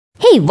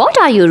Hey, what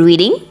are you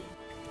reading?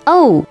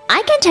 Oh,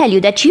 I can tell you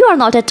that you are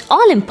not at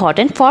all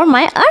important for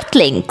my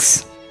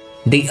Earthlings.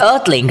 The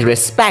Earthling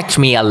respects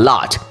me a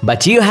lot,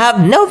 but you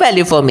have no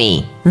value for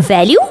me.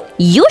 Value?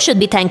 You should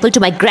be thankful to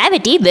my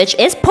gravity which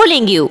is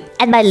pulling you.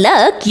 And by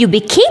luck, you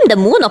became the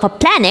moon of a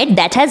planet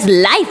that has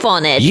life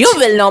on it. You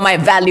will know my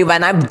value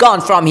when I'm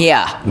gone from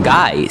here.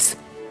 Guys,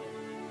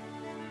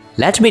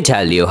 let me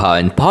tell you how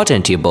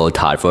important you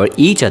both are for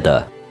each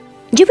other.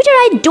 Jupiter,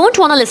 I don't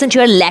want to listen to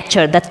your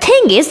lecture. The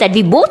thing is that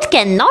we both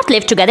cannot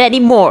live together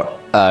anymore.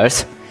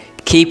 Earth,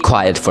 keep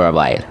quiet for a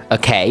while,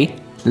 okay?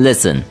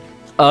 Listen,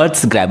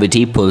 Earth's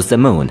gravity pulls the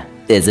moon,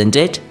 isn't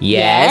it?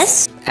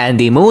 Yes. And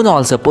the moon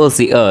also pulls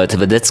the Earth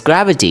with its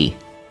gravity.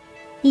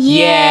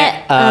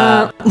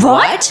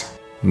 What?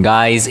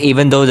 Guys,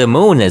 even though the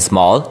moon is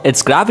small,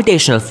 its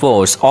gravitational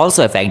force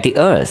also affects the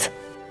Earth.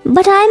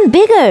 But I'm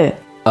bigger.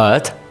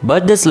 Earth,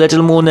 but this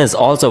little moon is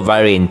also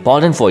very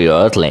important for your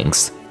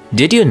Earthlings.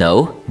 Did you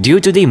know,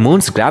 due to the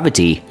moon's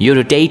gravity, you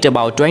rotate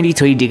about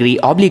 23 degrees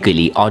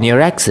obliquely on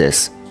your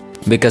axis.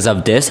 Because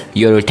of this,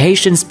 your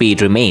rotation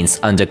speed remains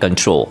under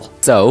control.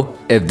 So,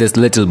 if this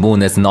little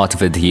moon is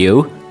not with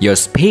you, your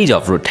speed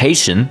of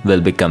rotation will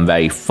become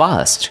very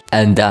fast.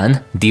 And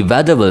then, the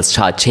weather will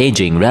start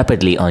changing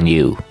rapidly on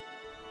you.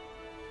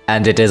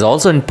 And it is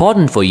also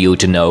important for you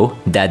to know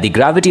that the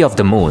gravity of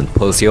the moon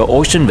pulls your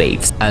ocean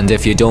waves. And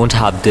if you don't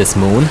have this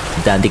moon,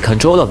 then the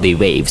control of the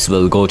waves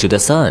will go to the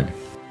sun.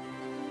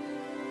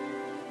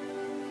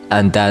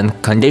 And then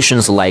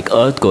conditions like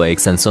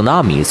earthquakes and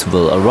tsunamis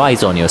will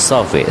arise on your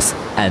surface,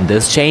 and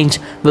this change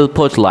will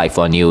put life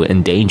on you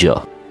in danger.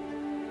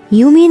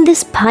 You mean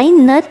this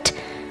pine nut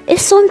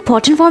is so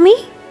important for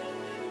me?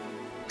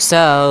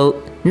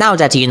 So, now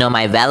that you know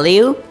my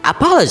value,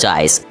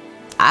 apologize.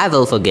 I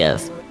will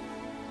forgive.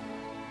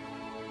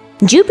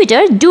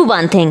 Jupiter, do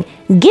one thing.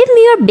 Give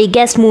me your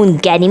biggest moon,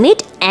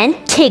 Ganymede, and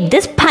take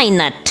this pine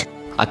nut.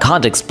 I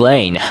can't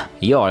explain.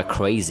 You're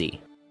crazy.